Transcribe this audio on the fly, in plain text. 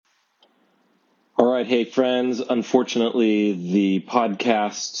All right. Hey, friends. Unfortunately, the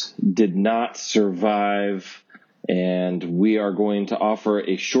podcast did not survive, and we are going to offer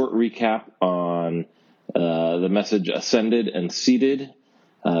a short recap on the message Ascended and Seated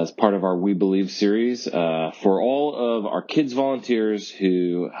as part of our We Believe series for all of our kids volunteers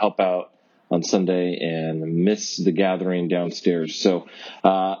who help out on Sunday and miss the gathering downstairs. So what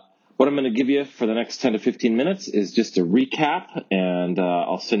I'm going to give you for the next 10 to 15 minutes is just a recap, and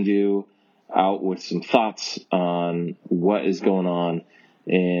I'll send you out with some thoughts on what is going on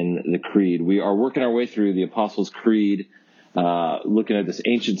in the Creed. We are working our way through the Apostles' Creed, looking at this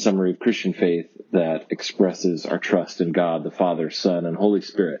ancient summary of Christian faith that expresses our trust in God, the Father, Son, and Holy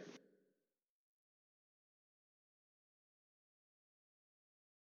Spirit.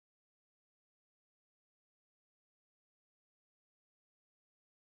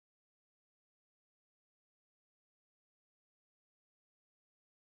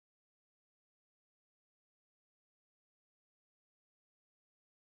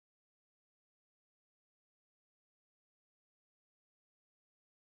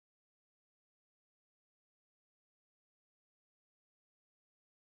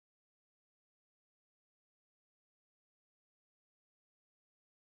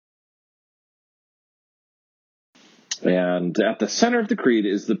 And at the center of the Creed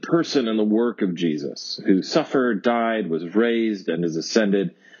is the person and the work of Jesus, who suffered, died, was raised, and is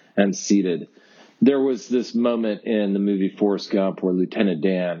ascended and seated. There was this moment in the movie Forrest Gump where Lieutenant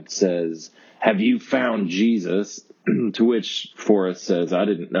Dan says, "Have you found Jesus?" To which Forrest says, "I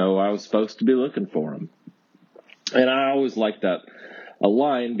didn't know I was supposed to be looking for him." And I always liked that a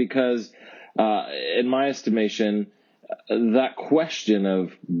line because, in my estimation, that question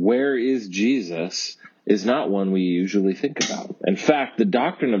of where is Jesus is not one we usually think about. In fact, the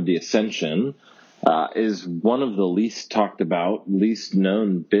doctrine of the ascension is one of the least talked about, least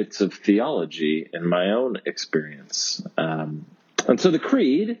known bits of theology in my own experience. And so the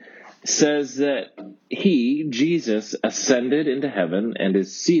Creed says that he, Jesus, ascended into heaven and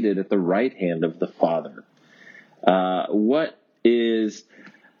is seated at the right hand of the Father. What is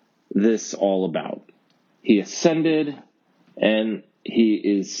this all about? He ascended and he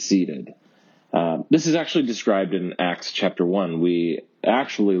is seated. This is actually described in Acts chapter 1. We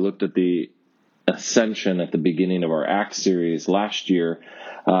actually looked at the ascension at the beginning of our Acts series last year.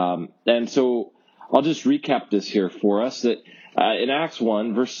 And so I'll just recap this here for us, that in Acts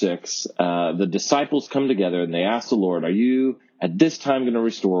 1, verse 6, the disciples come together and they ask the Lord, "Are you at this time going to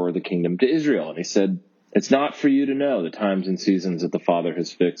restore the kingdom to Israel?" And he said, "It's not for you to know the times and seasons that the Father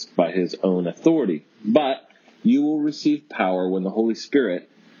has fixed by his own authority, but you will receive power when the Holy Spirit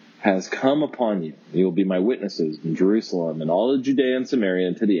has come upon you. You will be my witnesses in Jerusalem and all of Judea and Samaria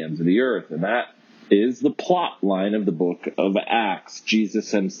and to the ends of the earth." And that is the plot line of the book of Acts. Jesus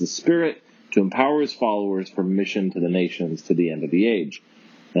sends the Spirit to empower his followers for mission to the nations to the end of the age.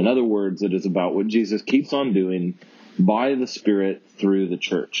 In other words, it is about what Jesus keeps on doing by the Spirit through the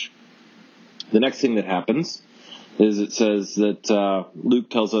church. The next thing that happens is it says that Luke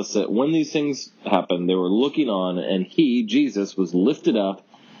tells us that when these things happened, they were looking on, and he, Jesus, was lifted up,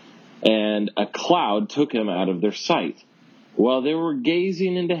 and a cloud took him out of their sight. While they were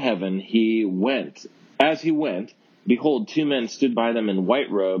gazing into heaven, he went. As he went, behold, two men stood by them in white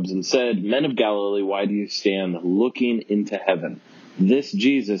robes and said, "Men of Galilee, why do you stand looking into heaven? This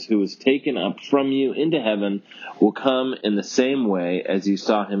Jesus who was taken up from you into heaven will come in the same way as you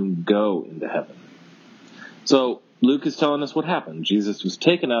saw him go into heaven." So Luke is telling us what happened. Jesus was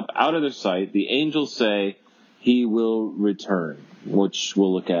taken up out of their sight. The angels say he will return, which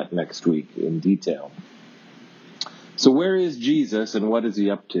we'll look at next week in detail. So where is Jesus and what is he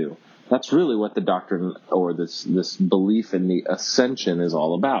up to? That's really what the doctrine or this belief in the ascension is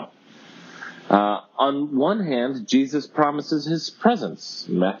all about. On one hand, Jesus promises his presence.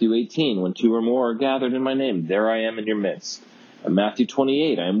 In Matthew 18, when two or more are gathered in my name, there I am in your midst. In Matthew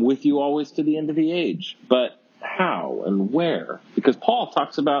 28, I am with you always to the end of the age. But how and where? Because Paul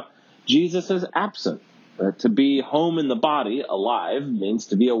talks about Jesus as absent. To be home in the body, alive, means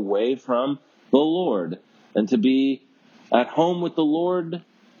to be away from the Lord. And to be at home with the Lord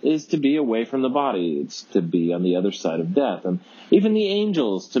is to be away from the body. It's to be on the other side of death. And even the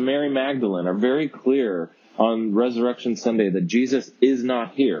angels to Mary Magdalene are very clear on Resurrection Sunday that Jesus is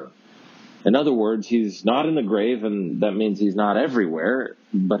not here. In other words, he's not in the grave, and that means he's not everywhere,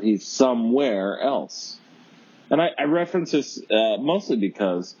 but he's somewhere else. And I reference this mostly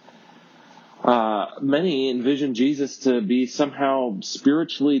because many envision Jesus to be somehow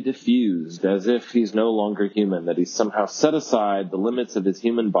spiritually diffused, as if he's no longer human, that he's somehow set aside the limits of his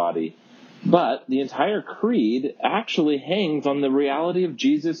human body. But the entire creed actually hangs on the reality of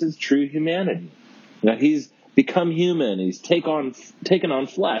Jesus' true humanity. That he's become human. He's taken on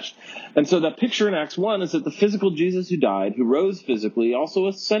flesh. And so that picture in Acts 1 is that the physical Jesus who died, who rose physically, also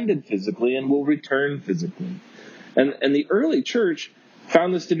ascended physically and will return physically. And the early church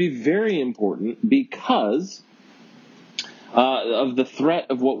found this to be very important because of the threat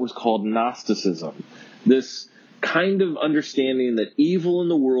of what was called Gnosticism. This kind of understanding that evil in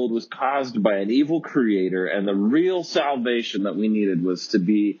the world was caused by an evil creator, and the real salvation that we needed was to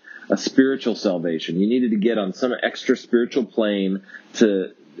be a spiritual salvation. You needed to get on some extra spiritual plane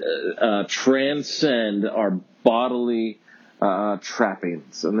to transcend our bodily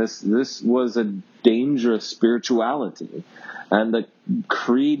trappings. And this was a dangerous spirituality. And the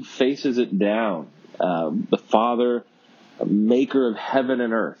creed faces it down. The Father, maker of heaven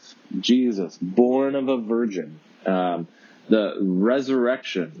and earth, Jesus, born of a virgin, the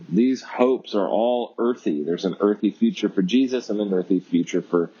resurrection, these hopes are all earthy. There's an earthy future for Jesus and an earthy future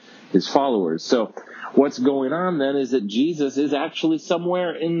for his followers. So what's going on then is that Jesus is actually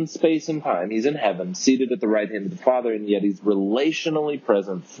somewhere in space and time. He's in heaven, seated at the right hand of the Father, and yet he's relationally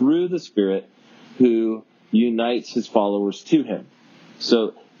present through the Spirit who unites his followers to him.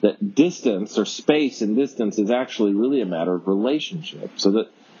 So that distance, or space and distance, is actually really a matter of relationship. So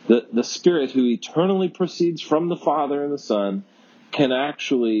that the Spirit who eternally proceeds from the Father and the Son can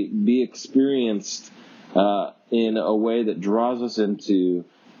actually be experienced in a way that draws us into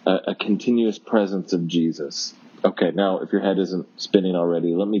a continuous presence of Jesus. Okay, now if your head isn't spinning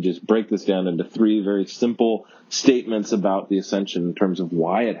already, let me just break this down into 3 very simple statements about the ascension in terms of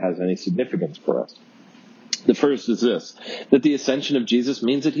why it has any significance for us. The first is this, that the ascension of Jesus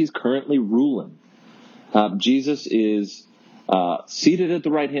means that he's currently ruling. Jesus is seated at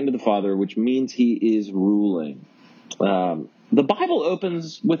the right hand of the Father, which means he is ruling. The Bible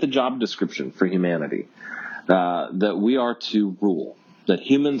opens with a job description for humanity, that we are to rule, that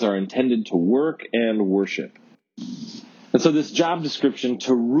humans are intended to work and worship. And so this job description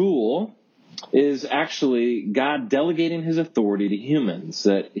to rule is actually God delegating his authority to humans,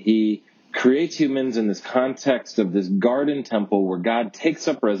 that he creates humans in this context of this garden temple where God takes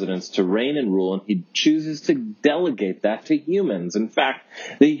up residence to reign and rule, and he chooses to delegate that to humans. In fact,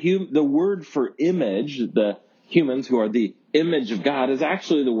 the word for image, the humans who are the image of God, is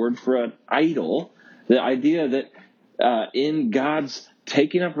actually the word for an idol. The idea that in God's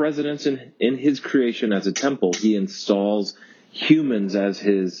taking up residence in his creation as a temple, he installs humans as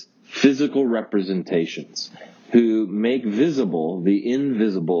his physical representations who make visible the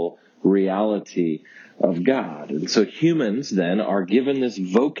invisible reality of God. And so humans then are given this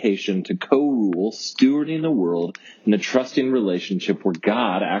vocation to co-rule, stewarding the world in a trusting relationship where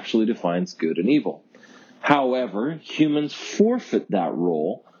God actually defines good and evil. However, humans forfeit that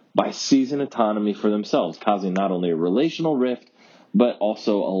role by seizing autonomy for themselves, causing not only a relational rift, but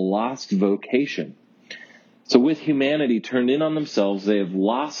also a lost vocation. So with humanity turned in on themselves, they have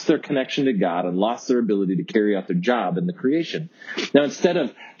lost their connection to God and lost their ability to carry out their job in the creation. Now, instead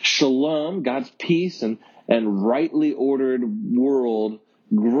of shalom, God's peace and rightly ordered world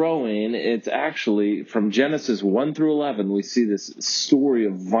growing, it's actually from Genesis 1 through 11, we see this story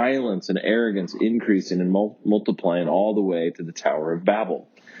of violence and arrogance increasing and multiplying all the way to the Tower of Babel.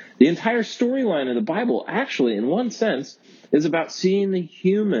 The entire storyline of the Bible actually, in one sense, is about seeing the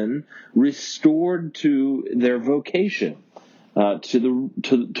human restored to their vocation, to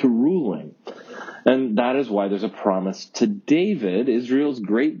ruling. And that is why there's a promise to David, Israel's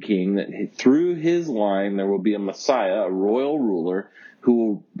great king, that through his line there will be a Messiah, a royal ruler, who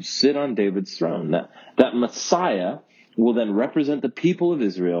will sit on David's throne. That Messiah will then represent the people of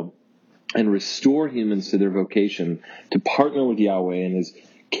Israel and restore humans to their vocation to partner with Yahweh in his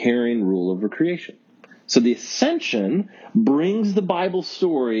caring rule over creation. So the ascension brings the Bible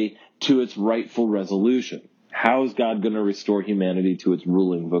story to its rightful resolution. How is God going to restore humanity to its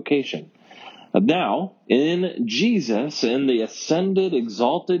ruling vocation? Now, in Jesus, in the ascended,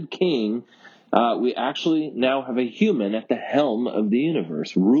 exalted King, we actually now have a human at the helm of the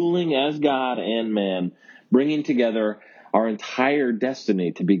universe, ruling as God and man, bringing together our entire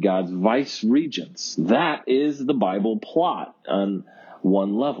destiny to be God's vice regents. That is the Bible plot on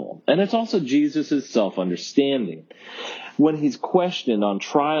one level. And it's also Jesus' self-understanding. When he's questioned on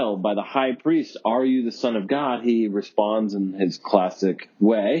trial by the high priest, "Are you the Son of God?" he responds in his classic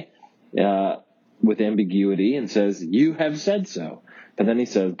way, with ambiguity, and says, "You have said so." But then he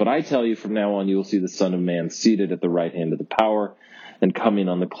says, "But I tell you, from now on you will see the Son of Man seated at the right hand of the power and coming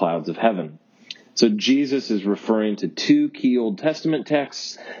on the clouds of heaven." So Jesus is referring to two key Old Testament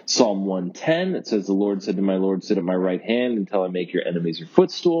texts. Psalm 110, it says, "The Lord said to my Lord, sit at my right hand until I make your enemies your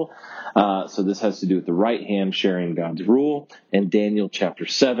footstool." So this has to do with the right hand sharing God's rule. And Daniel chapter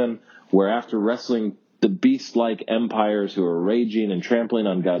 7, where after wrestling the beast-like empires who are raging and trampling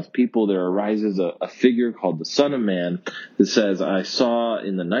on God's people, there arises a figure called the Son of Man that says, "I saw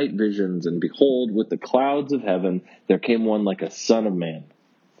in the night visions, and behold, with the clouds of heaven, there came one like a son of man.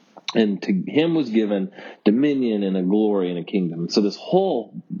 And to him was given dominion and a glory and a kingdom." So this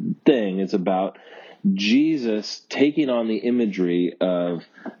whole thing is about Jesus taking on the imagery of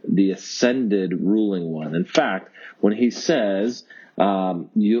the ascended ruling one. In fact, when he says,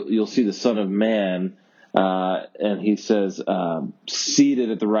 you'll see the Son of Man, and he says, seated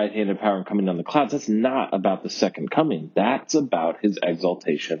at the right hand of power and coming down the clouds, that's not about the second coming. That's about his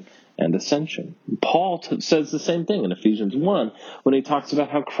exaltation and ascension. Paul says the same thing in Ephesians 1 when he talks about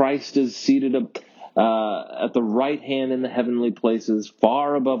how Christ is seated at the right hand in the heavenly places,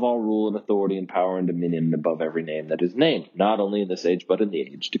 far above all rule and authority and power and dominion, and above every name that is named, not only in this age but in the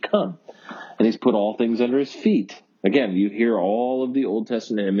age to come. And he's put all things under his feet. Again, you hear all of the Old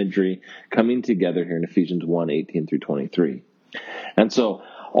Testament imagery coming together here in Ephesians 1:18 through 23. And so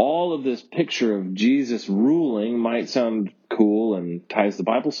all of this picture of Jesus ruling might sound cool and ties the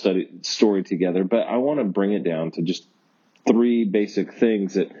Bible story together, but I want to bring it down to just three basic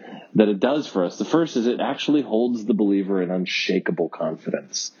things that it does for us. The first is it actually holds the believer in unshakable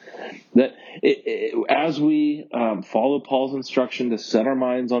confidence. That as we follow Paul's instruction to set our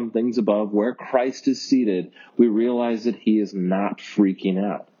minds on things above, where Christ is seated, we realize that he is not freaking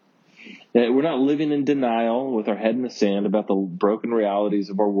out. We're not living in denial with our head in the sand about the broken realities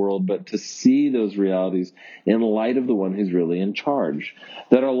of our world, but to see those realities in light of the one who's really in charge.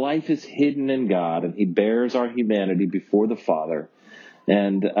 That our life is hidden in God, and he bears our humanity before the Father.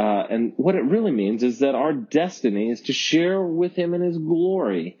 And what it really means is that our destiny is to share with him in his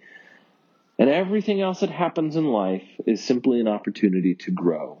glory. And everything else that happens in life is simply an opportunity to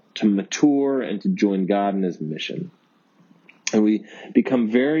grow, to mature, and to join God in his mission. And we become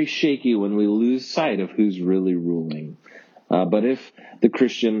very shaky when we lose sight of who's really ruling. But if the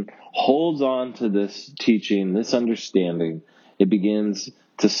Christian holds on to this teaching, this understanding, it begins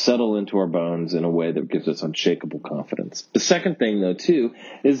to settle into our bones in a way that gives us unshakable confidence. The second thing, though, too,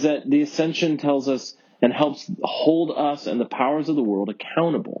 is that the ascension tells us and helps hold us and the powers of the world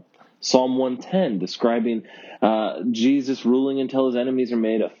accountable. Psalm 110, describing Jesus ruling until his enemies are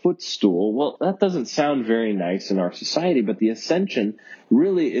made a footstool. Well, that doesn't sound very nice in our society, but the ascension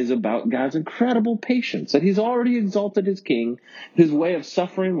really is about God's incredible patience, that he's already exalted his king, his way of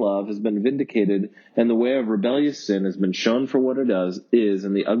suffering love has been vindicated, and the way of rebellious sin has been shown for what it is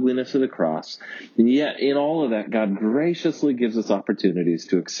in the ugliness of the cross. And yet, in all of that, God graciously gives us opportunities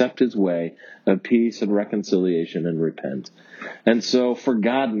to accept his way of peace and reconciliation and repent. And so for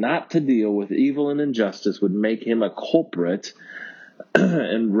God not to deal with evil and injustice would make him a culprit,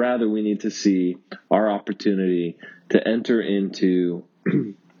 and rather we need to see our opportunity to enter into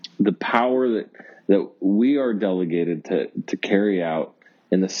the power that we are delegated to carry out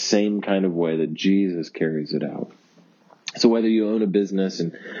in the same kind of way that Jesus carries it out. So whether you own a business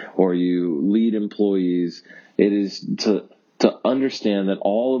or you lead employees, it is to understand that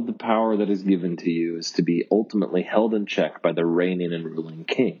all of the power that is given to you is to be ultimately held in check by the reigning and ruling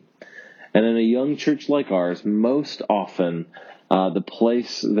king. And in a young church like ours, most often the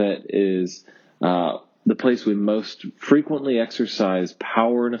place that is the place we most frequently exercise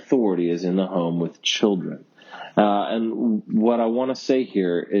power and authority is in the home with children. And what I want to say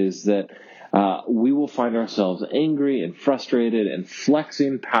here is that we will find ourselves angry and frustrated and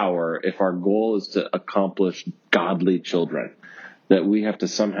flexing power if our goal is to accomplish godly children, that we have to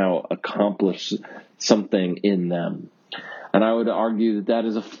somehow accomplish something in them. And I would argue that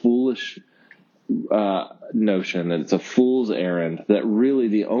is a foolish notion, that it's a fool's errand, that really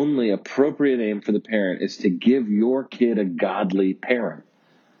the only appropriate aim for the parent is to give your kid a godly parent.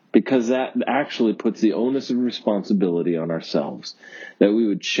 Because that actually puts the onus of responsibility on ourselves, that we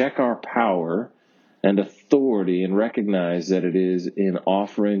would check our power and authority and recognize that it is in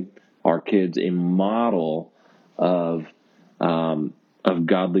offering our kids a model of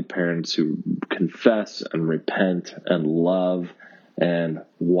godly parents who confess and repent and love and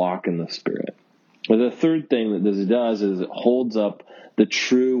walk in the Spirit. But the third thing that this does is it holds up the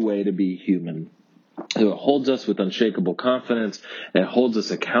true way to be human. So it holds us with unshakable confidence. It holds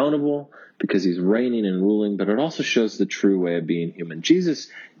us accountable because he's reigning and ruling, but it also shows the true way of being human. Jesus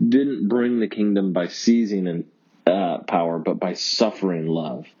didn't bring the kingdom by seizing power, but by suffering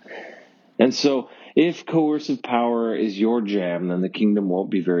love. And so If coercive power is your jam, then the kingdom won't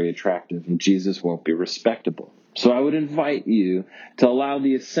be very attractive and Jesus won't be respectable. So I would invite you to allow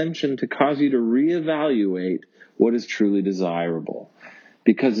the ascension to cause you to reevaluate what is truly desirable,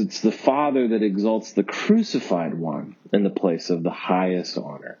 because it's the Father that exalts the crucified one in the place of the highest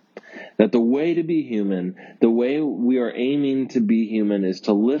honor. That the way to be human, the way we are aiming to be human, is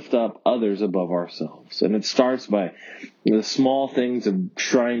to lift up others above ourselves. And it starts by the small things of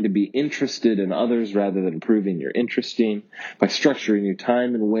trying to be interested in others rather than proving you're interesting, by structuring your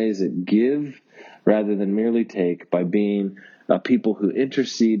time in ways that give rather than merely take, by being people who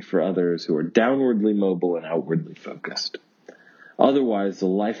intercede for others, who are downwardly mobile and outwardly focused. Otherwise, the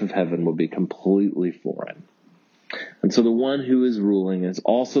life of heaven will be completely foreign. And so the one who is ruling is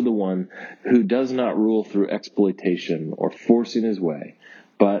also the one who does not rule through exploitation or forcing his way,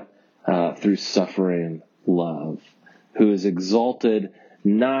 but through suffering love, who is exalted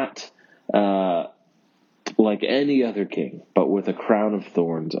not like any other king, but with a crown of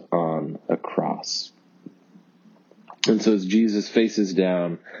thorns on a cross. And so as Jesus faces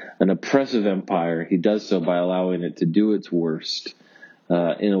down an oppressive empire, he does so by allowing it to do its worst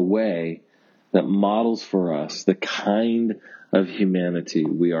in a way that models for us the kind of humanity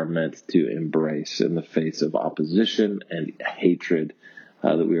we are meant to embrace in the face of opposition and hatred,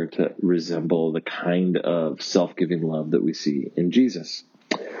 that we are to resemble the kind of self-giving love that we see in Jesus.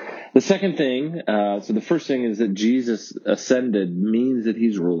 The second thing, so the first thing is that Jesus ascended means that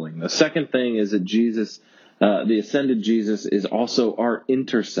he's ruling. The second thing is that the ascended Jesus is also our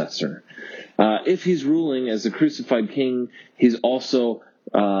intercessor. If he's ruling as the crucified king, he's also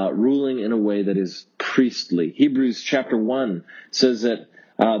ruling in a way that is priestly. Hebrews chapter 1 says that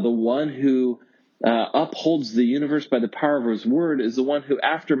the one who upholds the universe by the power of his word is the one who,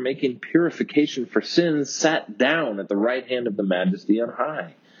 after making purification for sins, sat down at the right hand of the Majesty on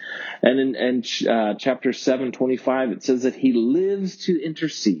high. And in chapter 7:25, it says that he lives to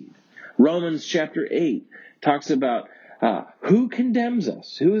intercede. Romans chapter 8 talks about who condemns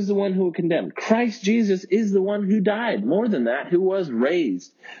us? Who is the one who will condemn? Christ Jesus is the one who died. More than that, who was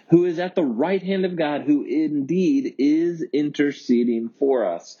raised, who is at the right hand of God, who indeed is interceding for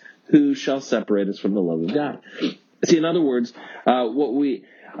us. Who shall separate us from the love of God? See, in other words, what we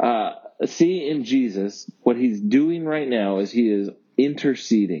see in Jesus, what he's doing right now is he is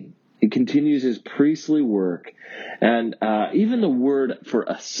interceding. He continues his priestly work. And even the word for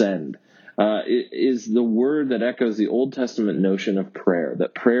ascend is the word that echoes the Old Testament notion of prayer,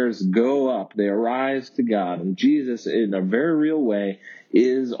 that prayers go up, they arise to God. And Jesus, in a very real way,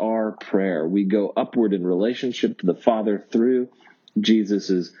 is our prayer. We go upward in relationship to the Father through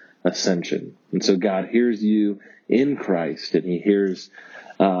Jesus' ascension. And so God hears you in Christ, and he hears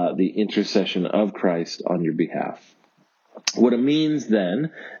the intercession of Christ on your behalf. What it means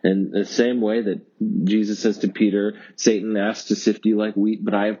then, in the same way that Jesus says to Peter, Satan asked to sift you like wheat,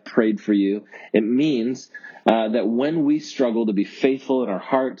 but I have prayed for you. It means that when we struggle to be faithful in our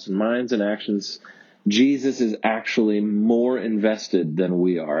hearts and minds and actions, Jesus is actually more invested than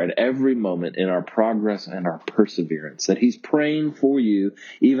we are at every moment in our progress and our perseverance. That he's praying for you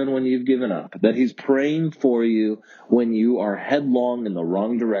even when you've given up. That he's praying for you when you are headlong in the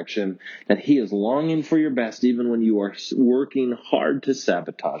wrong direction. That he is longing for your best even when you are working hard to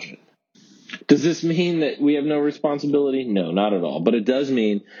sabotage it. Does this mean that we have no responsibility? No, not at all. But it does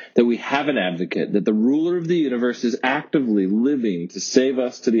mean that we have an advocate, that the ruler of the universe is actively living to save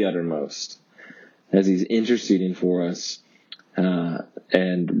us to the uttermost, as he's interceding for us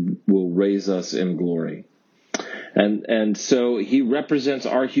and will raise us in glory. And so he represents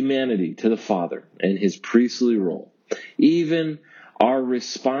our humanity to the Father in his priestly role. Even our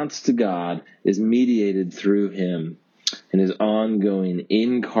response to God is mediated through him in his ongoing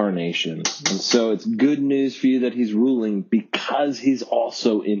incarnation. And so it's good news for you that he's ruling because he's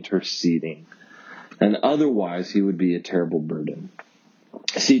also interceding. And otherwise he would be a terrible burden.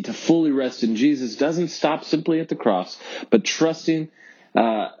 See, to fully rest in Jesus doesn't stop simply at the cross, but trusting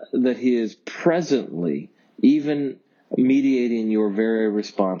that he is presently even mediating your very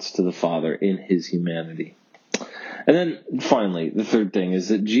response to the Father in his humanity. And then finally, the third thing is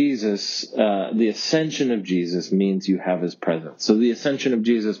that Jesus, the ascension of Jesus means you have his presence. So the ascension of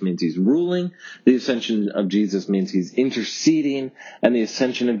Jesus means he's ruling. The ascension of Jesus means he's interceding. And the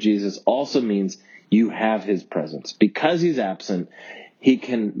ascension of Jesus also means you have his presence. Because he's absent, he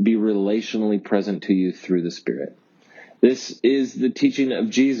can be relationally present to you through the Spirit. This is the teaching of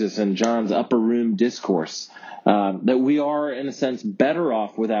Jesus in John's upper room discourse, that we are, in a sense, better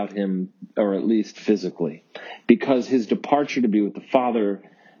off without him, or at least physically, because his departure to be with the Father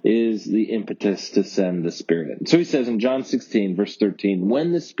is the impetus to send the Spirit. So he says in John 16, verse 13,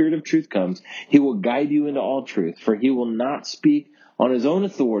 when the Spirit of truth comes, he will guide you into all truth, for he will not speak on his own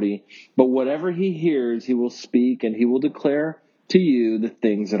authority, but whatever he hears, he will speak, and he will declare to you the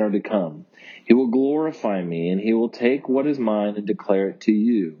things that are to come. He will glorify me, and he will take what is mine and declare it to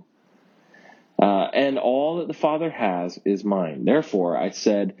you. And all that the Father has is mine. Therefore, I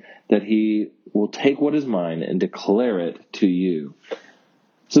said that he will take what is mine and declare it to you.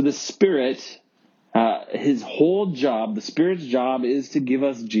 So the Spirit, his whole job, the Spirit's job is to give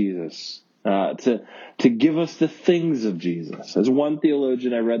us Jesus, to give us the things of Jesus. As one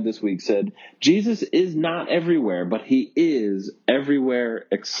theologian I read this week said, Jesus is not everywhere, but he is everywhere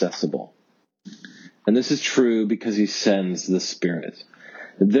accessible. And this is true because he sends the Spirit.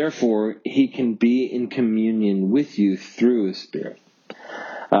 Therefore, he can be in communion with you through his Spirit.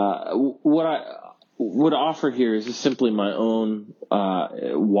 What I would offer here is just simply my own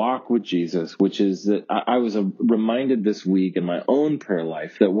walk with Jesus, which is that I was reminded this week in my own prayer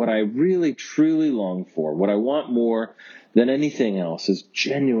life that what I really, truly long for, what I want more than anything else, is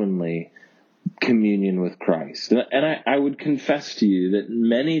genuinely communion with Christ. And I would confess to you that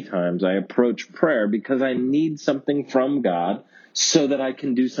many times I approach prayer because I need something from God so that I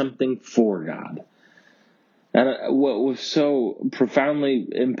can do something for God. And what was so profoundly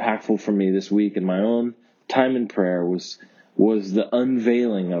impactful for me this week in my own time in prayer was the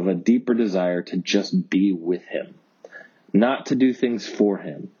unveiling of a deeper desire to just be with him. Not to do things for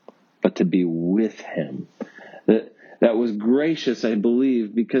him, but to be with him. That was gracious, I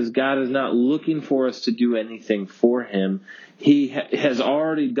believe, because God is not looking for us to do anything for him. He has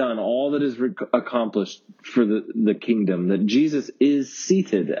already done all that is accomplished for the kingdom, that Jesus is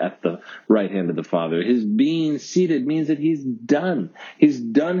seated at the right hand of the Father. His being seated means that he's done. He's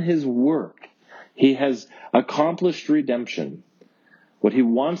done his work. He has accomplished redemption. What he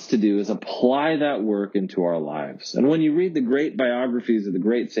wants to do is apply that work into our lives. And when you read the great biographies of the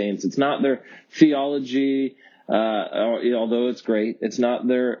great saints, it's not their theology, although it's great. It's not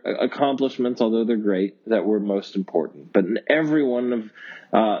their accomplishments, although they're great, that were most important. But in every one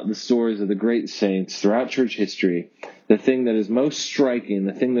of the stories of the great saints throughout church history, the thing that is most striking,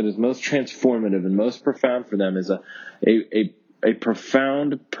 the thing that is most transformative and most profound for them is a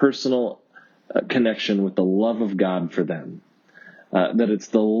profound personal connection with the love of God for them. That it's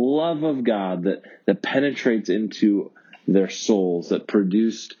the love of God that penetrates into their souls, that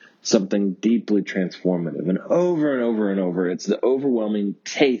produced something deeply transformative. And over and over, it's the overwhelming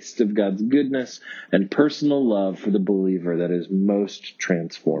taste of God's goodness and personal love for the believer that is most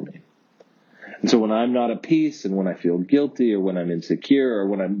transforming. And so when I'm not at peace, and when I feel guilty, or when I'm insecure, or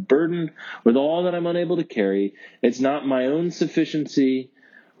when I'm burdened with all that I'm unable to carry, it's not my own sufficiency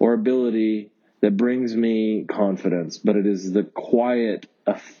or ability that brings me confidence, but it is the quiet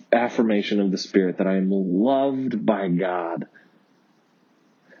affirmation of the Spirit that I am loved by God,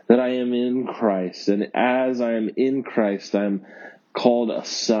 that I am in Christ, and as I am in Christ, I am called a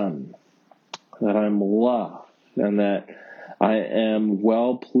son, that I'm loved, and that I am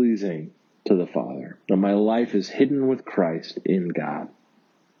well-pleasing to the Father, and my life is hidden with Christ in God.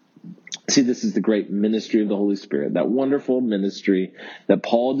 See, this is the great ministry of the Holy Spirit, that wonderful ministry that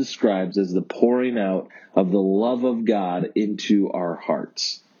Paul describes as the pouring out of the love of God into our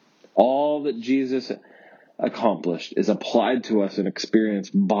hearts. All that Jesus accomplished is applied to us and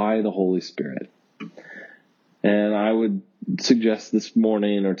experienced by the Holy Spirit. And I would suggest this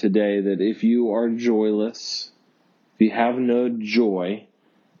morning or today that if you are joyless, if you have no joy,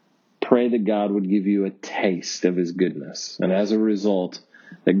 pray that God would give you a taste of his goodness. And as a result,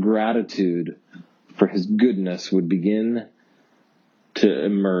 that gratitude for his goodness would begin to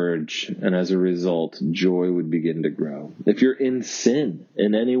emerge, and as a result, joy would begin to grow. If you're in sin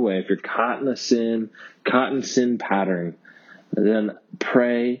in any way, if you're caught in sin pattern, then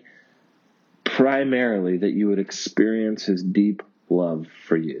pray primarily that you would experience his deep love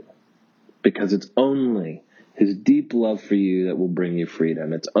for you, because it's only his deep love for you that will bring you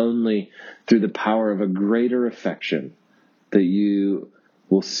freedom. It's only through the power of a greater affection that you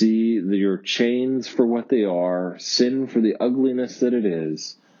will see your chains for what they are, sin for the ugliness that it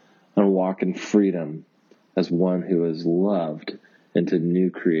is, and walk in freedom as one who is loved into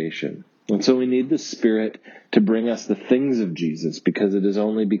new creation. And so we need the Spirit to bring us the things of Jesus, because it is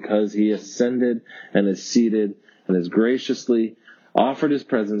only because he ascended and is seated and has graciously offered his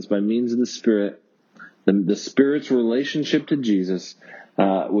presence by means of the Spirit, the Spirit's relationship to Jesus,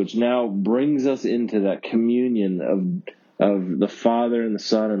 which now brings us into that communion of the Father and the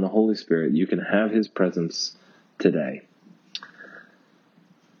Son and the Holy Spirit. You can have his presence today.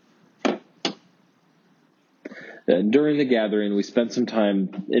 During the gathering, we spent some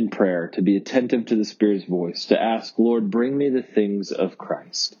time in prayer to be attentive to the Spirit's voice, to ask, Lord, bring me the things of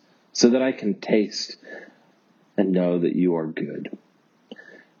Christ so that I can taste and know that you are good.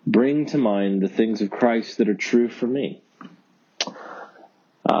 Bring to mind the things of Christ that are true for me.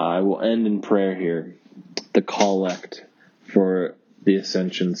 I will end in prayer here, the collect for the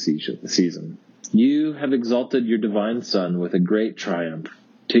Ascension season. You have exalted your divine Son with a great triumph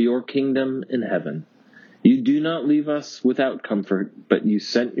to your kingdom in heaven. You do not leave us without comfort, but you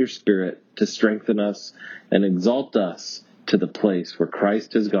sent your Spirit to strengthen us and exalt us to the place where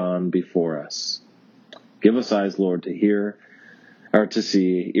Christ has gone before us. Give us eyes, Lord, to hear, or to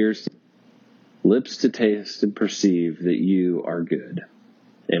see, ears, lips to taste and perceive that you are good.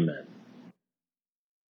 Amen.